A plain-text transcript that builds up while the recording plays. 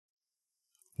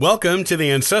Welcome to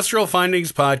the Ancestral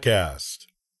Findings Podcast.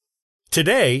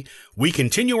 Today, we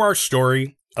continue our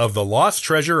story of the lost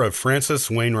treasure of Frances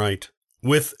Wainwright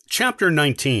with Chapter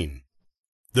 19,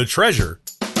 The Treasure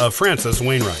of Frances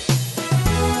Wainwright.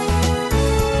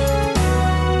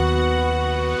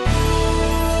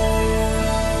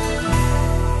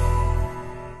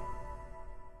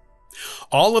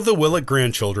 All of the Willett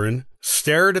grandchildren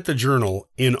stared at the journal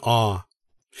in awe.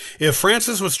 If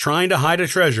Francis was trying to hide a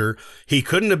treasure, he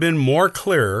couldn't have been more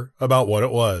clear about what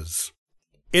it was.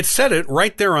 It said it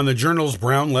right there on the journal's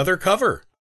brown leather cover.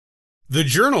 The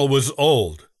journal was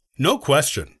old, no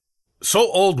question.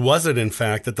 So old was it, in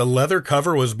fact, that the leather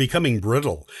cover was becoming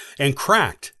brittle and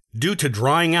cracked due to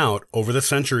drying out over the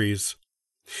centuries.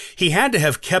 He had to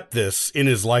have kept this in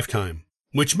his lifetime,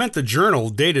 which meant the journal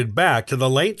dated back to the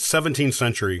late 17th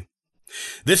century.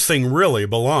 This thing really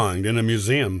belonged in a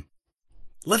museum.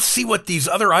 "Let's see what these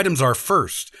other items are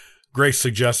first," Grace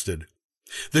suggested.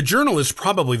 "The journal is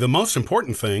probably the most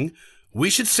important thing. We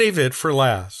should save it for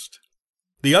last."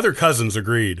 The other cousins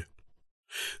agreed.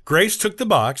 Grace took the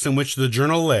box in which the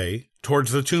journal lay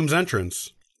towards the tomb's entrance,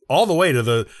 all the way to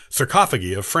the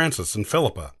sarcophagi of Francis and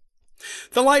Philippa.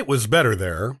 The light was better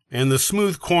there, and the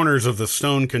smooth corners of the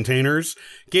stone containers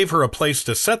gave her a place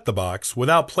to set the box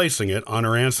without placing it on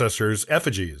her ancestors'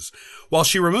 effigies, while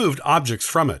she removed objects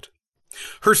from it.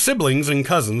 Her siblings and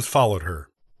cousins followed her.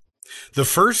 The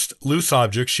first loose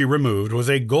object she removed was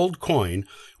a gold coin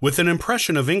with an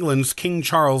impression of England's King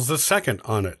Charles II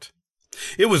on it.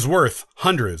 It was worth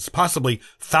hundreds, possibly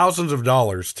thousands of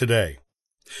dollars today,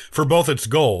 for both its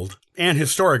gold and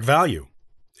historic value.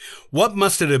 What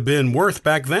must it have been worth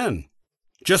back then?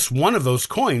 Just one of those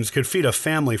coins could feed a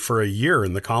family for a year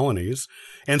in the colonies,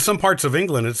 and some parts of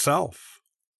England itself.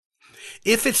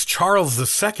 If it's Charles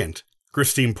II,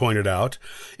 Christine pointed out,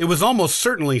 it was almost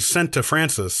certainly sent to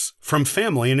Francis from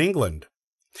family in England.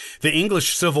 The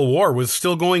English Civil War was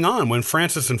still going on when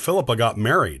Francis and Philippa got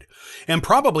married, and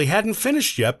probably hadn't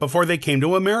finished yet before they came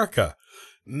to America.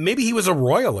 Maybe he was a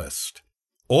royalist.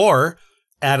 Or,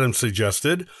 Adam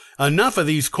suggested, enough of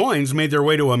these coins made their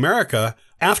way to America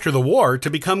after the war to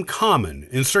become common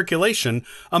in circulation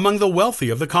among the wealthy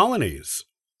of the colonies.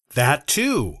 That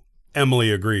too,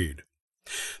 Emily agreed.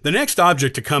 The next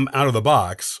object to come out of the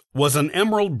box was an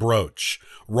emerald brooch,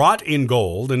 wrought in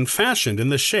gold and fashioned in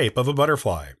the shape of a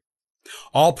butterfly.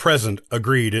 All present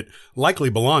agreed it likely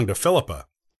belonged to Philippa.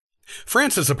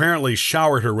 Francis apparently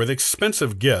showered her with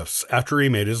expensive gifts after he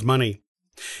made his money.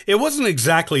 It wasn't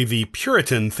exactly the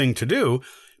Puritan thing to do,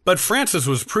 but Francis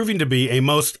was proving to be a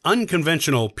most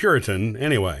unconventional Puritan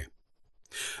anyway.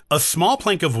 A small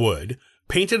plank of wood,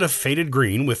 painted a faded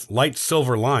green with light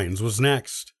silver lines, was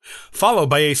next, followed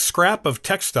by a scrap of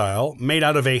textile made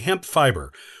out of a hemp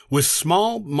fiber with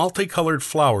small multicolored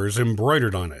flowers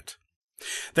embroidered on it.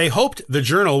 They hoped the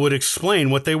journal would explain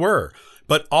what they were,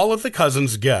 but all of the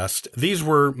cousins guessed these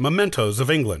were mementos of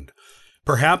England,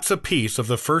 perhaps a piece of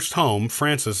the first home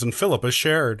Francis and Philippa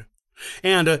shared,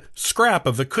 and a scrap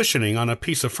of the cushioning on a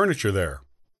piece of furniture there.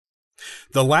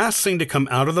 The last thing to come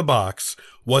out of the box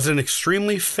was an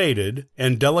extremely faded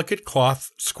and delicate cloth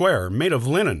square made of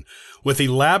linen, with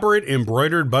elaborate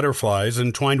embroidered butterflies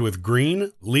entwined with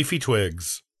green, leafy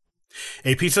twigs.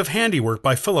 A piece of handiwork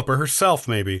by Philippa herself,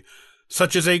 maybe,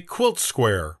 such as a quilt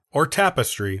square or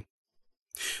tapestry.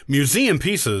 Museum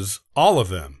pieces, all of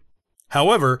them.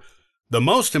 However, the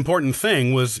most important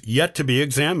thing was yet to be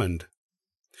examined.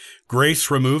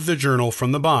 Grace removed the journal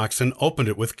from the box and opened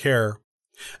it with care.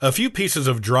 A few pieces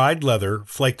of dried leather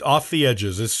flaked off the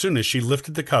edges as soon as she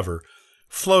lifted the cover,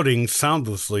 floating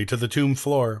soundlessly to the tomb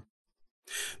floor.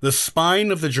 The spine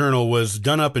of the journal was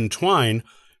done up in twine,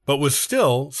 but was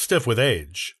still stiff with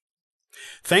age.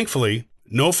 Thankfully,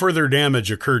 no further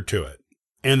damage occurred to it,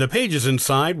 and the pages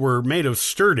inside were made of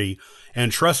sturdy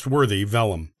and trustworthy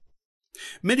vellum.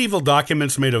 Medieval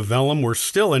documents made of vellum were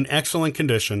still in excellent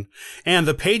condition, and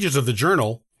the pages of the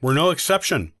journal were no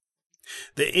exception.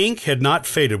 The ink had not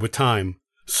faded with time,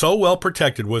 so well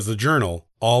protected was the journal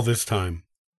all this time.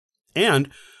 And,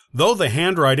 though the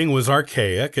handwriting was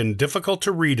archaic and difficult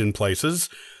to read in places,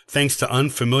 thanks to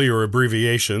unfamiliar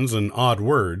abbreviations and odd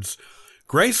words,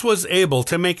 Grace was able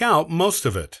to make out most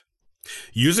of it.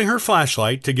 Using her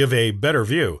flashlight to give a better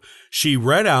view, she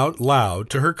read out loud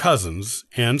to her cousins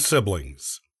and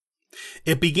siblings.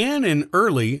 It began in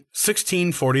early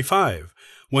 1645,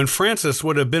 when Francis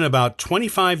would have been about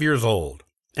 25 years old,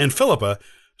 and Philippa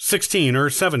 16 or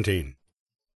 17.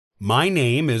 "My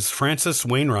name is Frances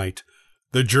Wainwright,"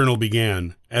 the journal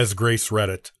began as Grace read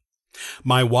it.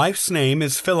 "My wife's name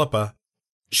is Philippa.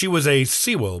 She was a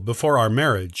Sewell before our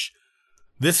marriage.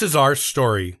 This is our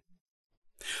story."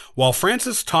 While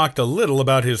Francis talked a little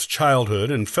about his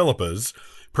childhood and Philippa's,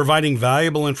 providing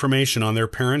valuable information on their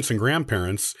parents and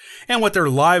grandparents and what their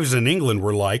lives in England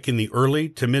were like in the early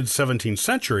to mid-17th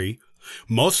century,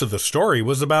 most of the story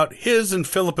was about his and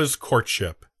Philippa's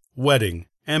courtship, wedding,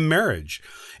 and marriage,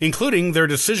 including their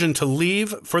decision to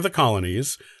leave for the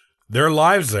colonies, their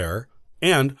lives there,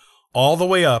 and all the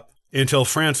way up until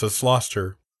Francis lost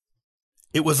her.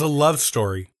 It was a love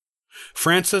story.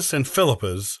 Francis and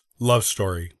Philippa's love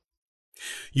story.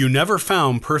 You never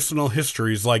found personal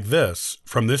histories like this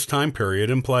from this time period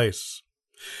and place.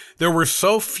 There were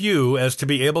so few as to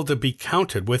be able to be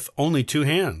counted with only two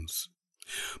hands.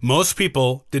 Most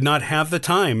people did not have the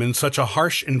time in such a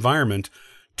harsh environment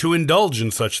to indulge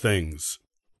in such things.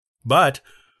 But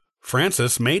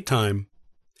Francis made time.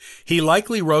 He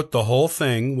likely wrote the whole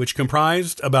thing, which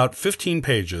comprised about 15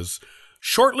 pages,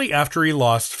 shortly after he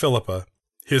lost Philippa,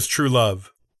 his true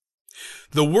love.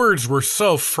 The words were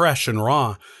so fresh and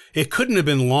raw, it couldn't have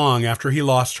been long after he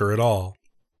lost her at all.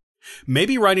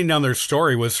 Maybe writing down their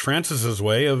story was Francis's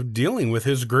way of dealing with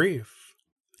his grief.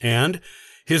 And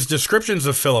his descriptions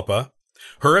of Philippa,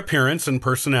 her appearance and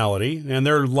personality, and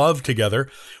their love together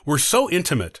were so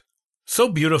intimate, so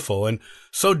beautiful, and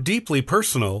so deeply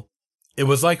personal, it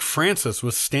was like Francis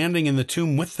was standing in the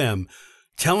tomb with them,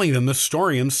 telling them the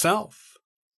story himself.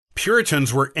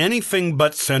 Puritans were anything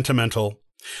but sentimental.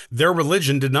 Their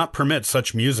religion did not permit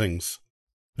such musings.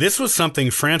 This was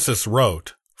something Francis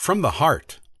wrote from the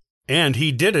heart, and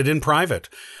he did it in private,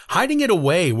 hiding it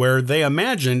away where they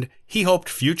imagined he hoped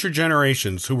future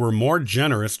generations who were more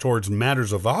generous towards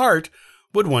matters of the heart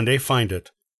would one day find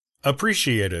it,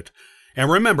 appreciate it, and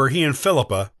remember he and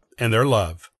Philippa and their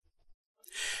love.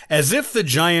 As if the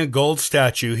giant gold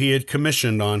statue he had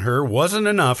commissioned on her wasn't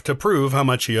enough to prove how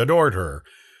much he adored her.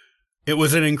 It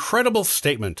was an incredible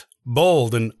statement,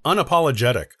 bold and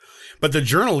unapologetic, but the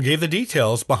journal gave the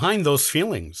details behind those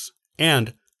feelings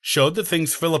and showed the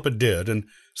things Philippa did and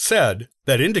said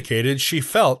that indicated she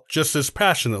felt just as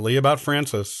passionately about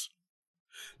Francis.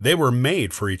 They were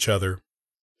made for each other.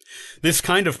 This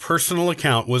kind of personal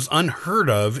account was unheard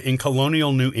of in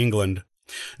colonial New England.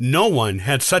 No one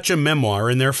had such a memoir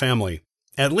in their family,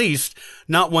 at least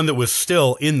not one that was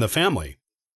still in the family.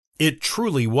 It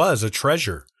truly was a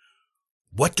treasure.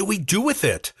 "What do we do with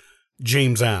it?"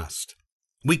 James asked.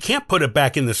 "We can't put it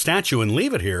back in the statue and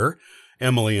leave it here,"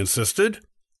 Emily insisted.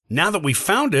 "Now that we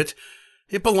found it,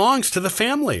 it belongs to the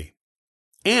family.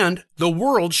 And the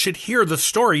world should hear the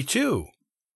story too."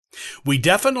 "We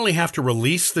definitely have to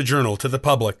release the journal to the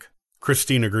public,"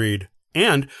 Christine agreed.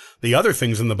 "And the other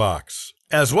things in the box,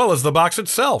 as well as the box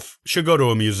itself, should go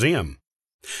to a museum.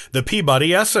 The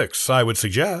Peabody Essex, I would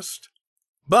suggest.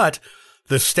 But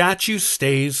the statue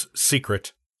stays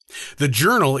secret. The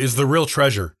journal is the real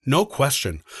treasure, no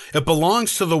question. It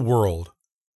belongs to the world.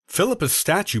 Philippa's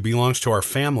statue belongs to our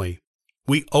family.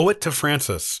 We owe it to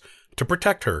Francis to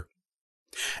protect her."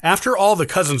 After all the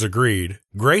cousins agreed,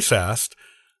 Grace asked,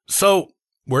 "So,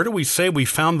 where do we say we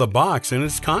found the box and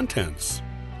its contents?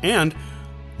 And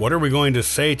what are we going to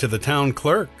say to the town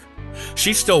clerk?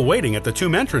 She's still waiting at the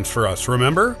tomb entrance for us,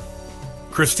 remember?"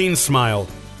 Christine smiled.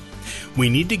 "We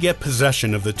need to get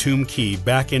possession of the tomb key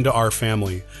back into our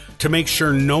family to make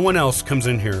sure no one else comes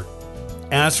in here.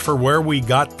 As for where we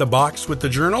got the box with the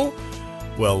journal,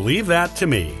 well, leave that to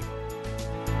me."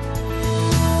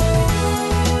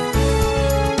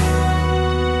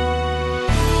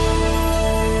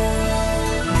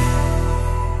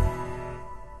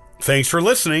 Thanks for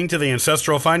listening to the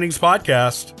Ancestral Findings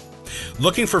Podcast.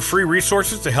 Looking for free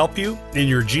resources to help you in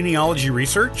your genealogy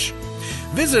research?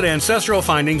 Visit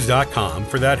ancestralfindings.com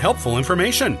for that helpful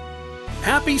information.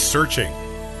 Happy searching!